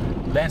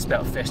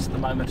landspout fest at the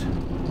moment.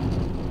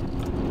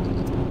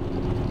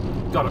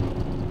 Got it.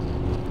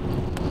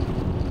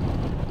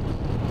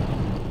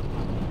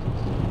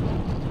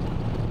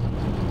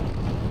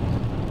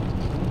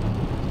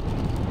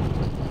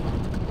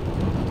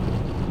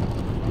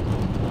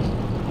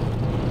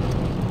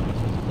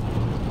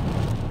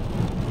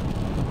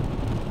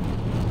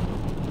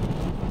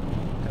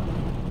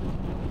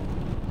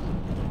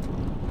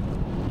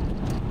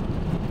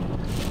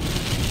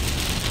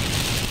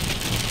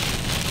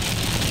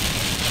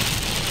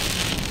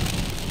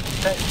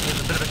 Okay, there's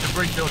a bit of a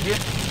debris field here.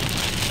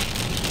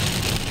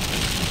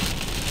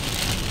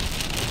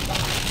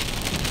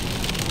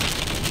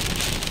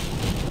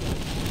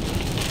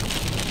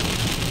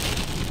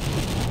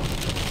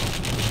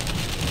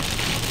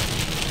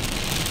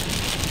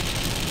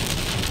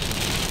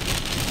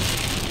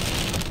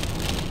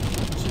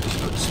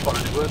 So just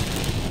spotted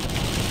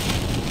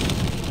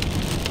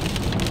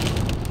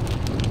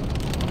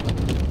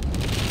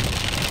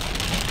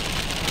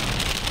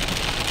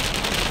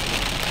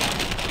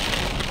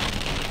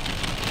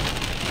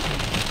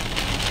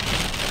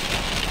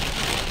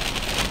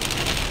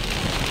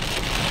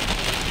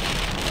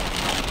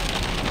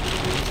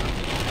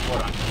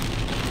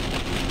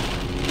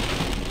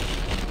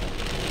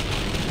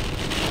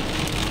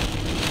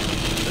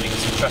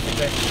Traffic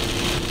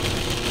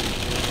there.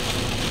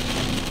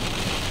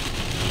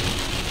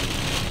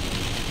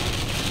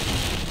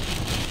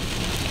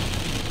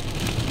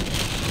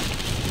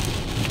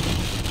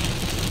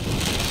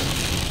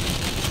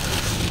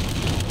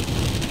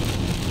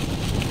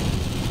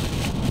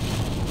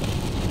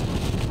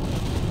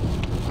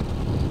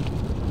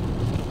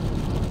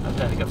 I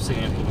don't think I've seen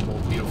anything more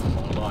beautiful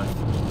in my life.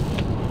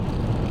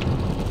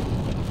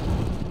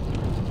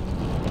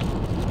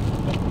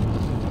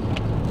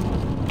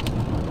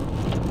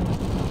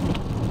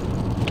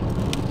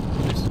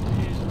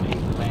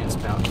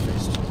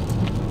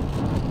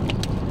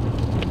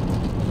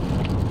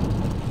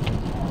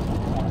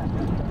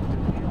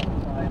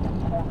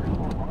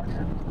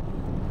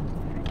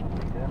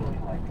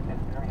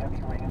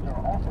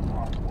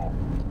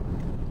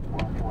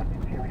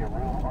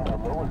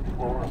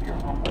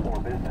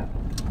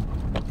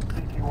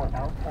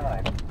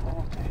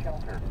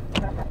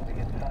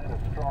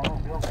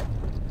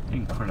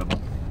 Incredible.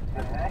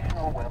 The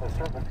National Weather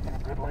Service in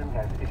Goodland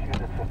has issued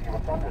a severe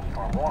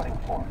thunderstorm warning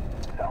for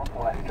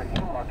southwestern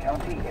Yuma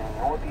County in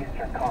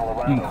northeastern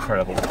Colorado.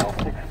 Incredible. Until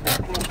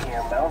 6:15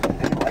 p.m. Mountain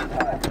Daylight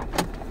Time.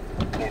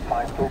 At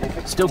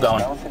 5:36 Still going.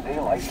 Mountain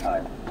Daylight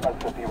Time,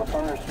 a severe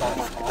thunderstorm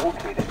is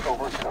located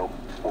over Cope,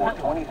 or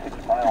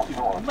 26 miles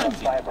north of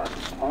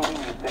Seibert, moving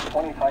at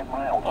 25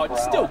 miles per hour. Oh,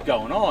 it's still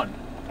going on.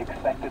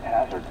 Expected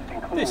hazards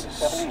include This is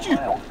 70 stupid.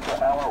 miles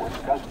per hour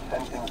with gusts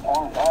sensing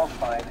all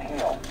size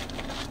hail.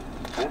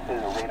 This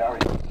is a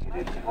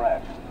radar-indicated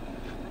threat.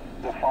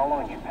 The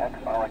following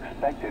impacts are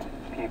expected.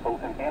 People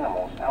and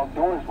animals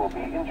outdoors will be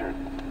injured,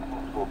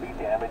 will be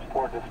damaged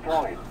or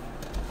destroyed.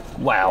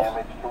 Wow.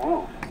 Damage to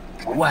roofs,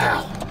 windows,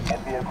 Wow.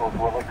 and vehicles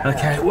will occur.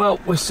 Okay, well,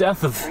 we're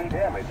south of Tree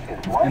damage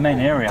is the main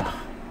likely. area.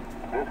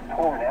 This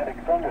tornadic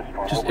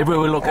thunderstorm Just will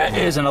everywhere we look at,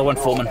 here's another one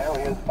forming.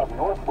 areas of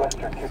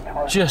northwestern Kit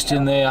Carson Just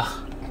in there.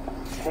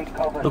 Take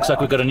cover Looks like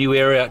now. we've got a new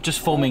area just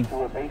forming.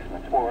 To a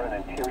basement or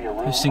an interior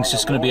room This thing's on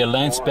just the going to be a lower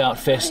landspout floor of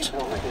fest. the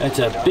building. It's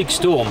a big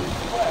storm. The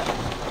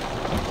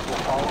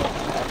following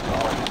impacts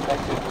are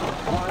expected.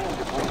 Flying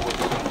debris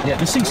will be Yeah,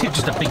 this thing's hit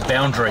just a big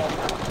boundary.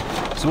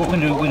 So what we're going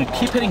to do, we're going to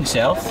keep heading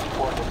south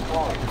or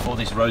destroyed. before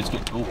these roads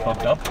get all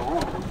plugged up. The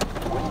roof,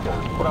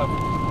 windows. What up?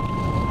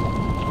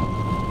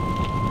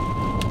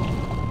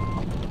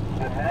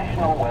 The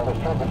National Weather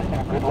Service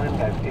in Goodland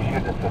has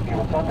issued a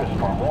severe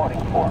thunderstorm warning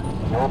for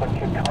northern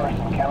Kit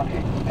Carson County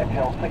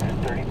until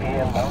 6:30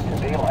 p.m.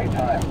 Mountain Daylight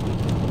Time.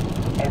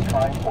 At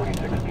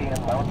 5:46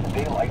 p.m. Mountain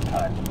Daylight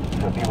Time,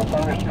 severe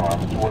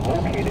thunderstorms were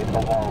located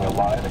along a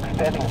line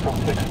extending from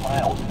 6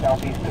 miles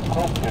southeast of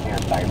Cope to near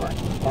Seibert,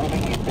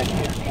 moving east at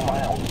 50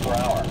 miles per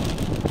hour.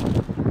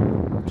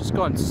 Just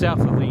gone south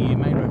of the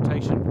main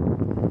rotation,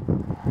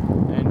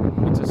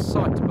 and it's a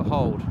sight to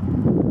behold.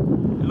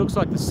 It looks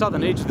like the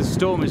southern edge of the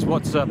storm is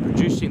what's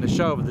producing the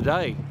show of the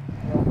day.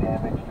 Hail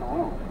damage to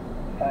roofs,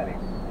 siding,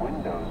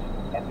 windows,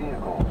 and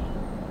vehicles.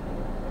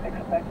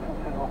 Expect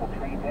considerable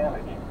tree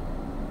damage.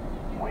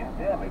 Wind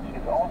damage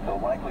is also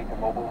likely to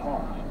mobile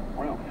homes,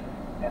 roofs,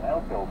 and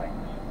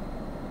outbuildings.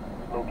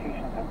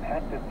 Locations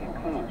impacted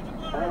include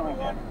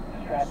Burlington,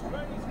 Stratton,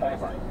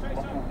 Seibert,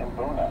 Fulton, and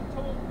Bona.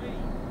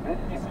 This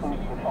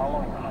includes the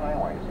following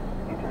highways: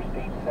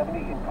 Interstate 70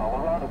 in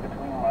Colorado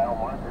between